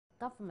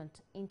government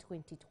in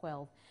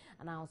 2012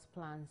 announced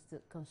plans to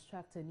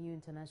construct a new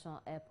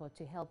international airport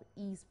to help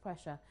ease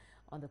pressure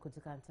on the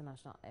Kotoka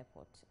International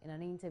Airport. In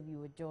an interview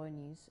with Joy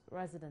News,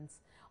 residents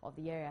of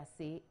the area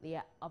say they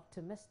are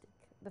optimistic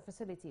the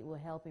facility will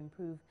help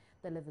improve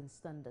the living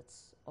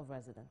standards of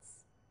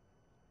residents.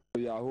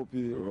 We are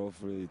hoping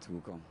roughly it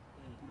will come.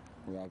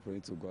 We are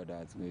praying to God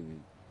that maybe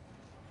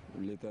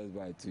latest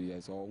by 2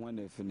 years or when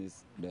they finish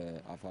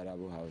the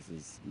affordable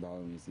houses,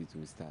 it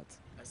will start.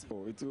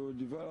 So it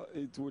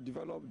will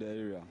develop the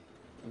area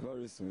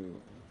very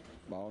soon.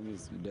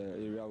 The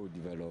area will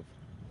develop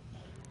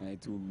and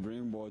it will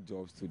bring more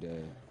jobs to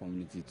the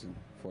community too,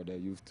 for the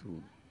youth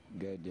to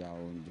get their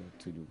own job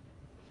to do.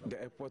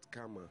 The airport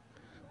come,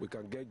 we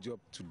can get job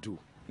to do.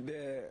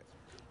 The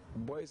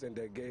boys and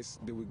the girls,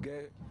 they will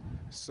get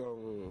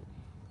some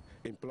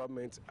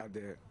employment at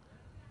the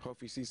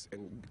offices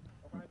and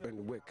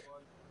work.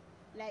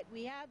 Like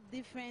we have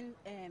different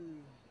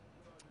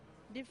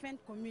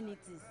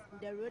communities.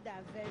 The roads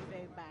are very,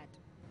 very bad,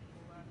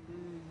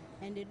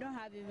 and they don't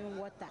have even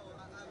water.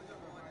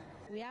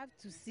 We have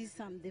to see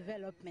some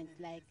development,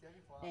 like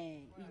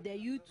if the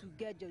youth to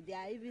get job. There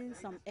are even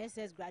some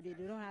SS graduates,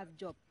 they don't have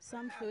job.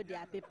 Some fill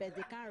their papers,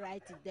 they can't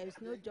write it. There is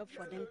no job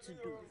for them to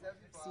do.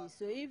 See,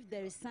 so if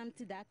there is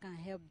something that can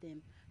help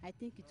them, I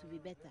think it will be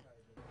better.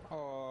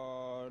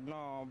 Oh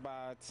no,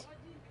 but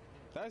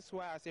that's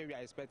why I say we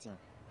are expecting.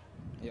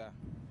 Yeah.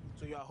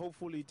 So you are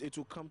hopeful it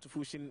will come to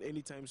fruition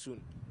anytime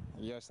soon?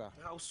 Yes, sir.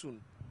 How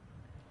soon?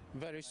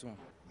 Very soon.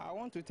 I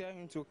want to tell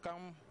him to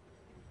come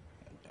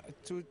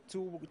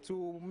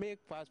to make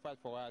fast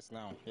for us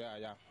now.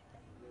 Yeah.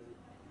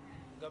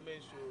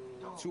 Government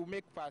should... To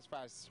make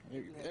fast.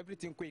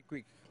 Everything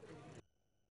quick.